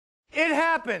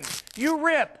happens? You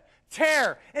rip,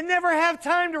 tear, and never have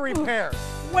time to repair.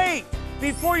 Wait,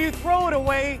 before you throw it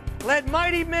away, let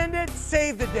Mighty Mendit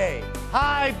save the day.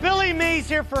 Hi, Billy Mays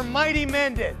here for Mighty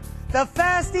Mendit, the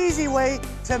fast, easy way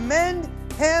to mend,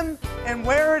 hem, and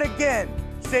wear it again,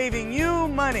 saving you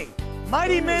money.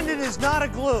 Mighty Mendit is not a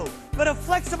glue, but a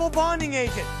flexible bonding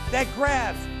agent that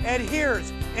grabs,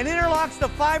 adheres, and interlocks the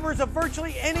fibers of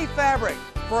virtually any fabric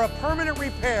for a permanent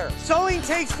repair. Sewing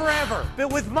takes forever,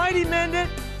 but with Mighty Mendit,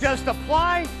 just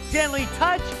apply, gently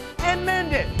touch, and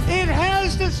mend it. It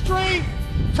has the strength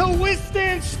to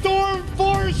withstand storm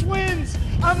force winds.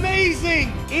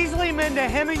 Amazing! Easily mend a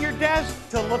hem at your desk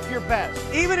to look your best.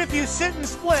 Even if you sit and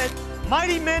split,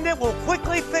 Mighty Mendit will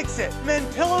quickly fix it. Mend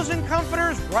pillows and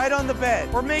comforters right on the bed,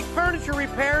 or make furniture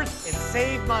repairs and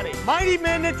save money. Mighty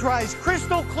Mendit dries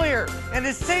crystal clear and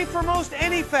is safe for most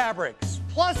any fabrics.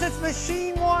 Plus, it's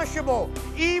machine washable.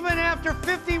 Even after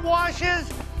 50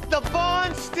 washes, the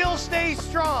bond still stays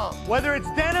strong. Whether it's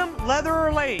denim, leather,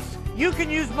 or lace, you can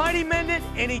use Mighty Mendit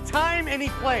anytime, any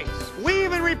place. We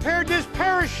even repaired this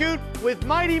parachute with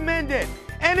Mighty Mendit,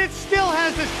 and it still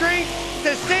has the strength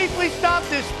to safely stop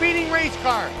this speeding race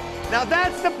car. Now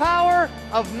that's the power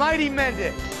of Mighty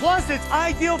Mendit. Plus, it's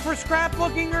ideal for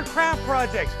scrapbooking or craft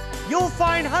projects. You'll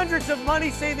find hundreds of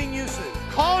money-saving uses.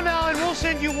 Call now and we'll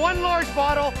send you one large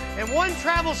bottle and one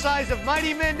travel size of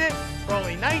Mighty Mendit for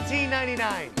only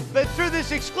 $19.99. But through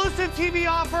this exclusive TV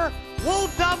offer, we'll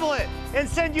double it and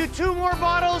send you 2 more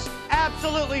bottles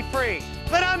absolutely free.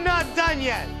 But I'm not done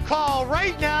yet. Call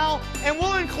right now and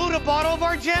we'll include a bottle of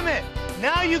our Gem It.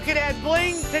 Now you can add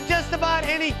bling to just about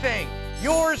anything.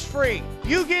 Yours free.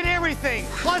 You get everything,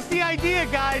 plus the idea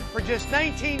guide for just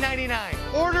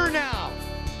 $19.99. Order now.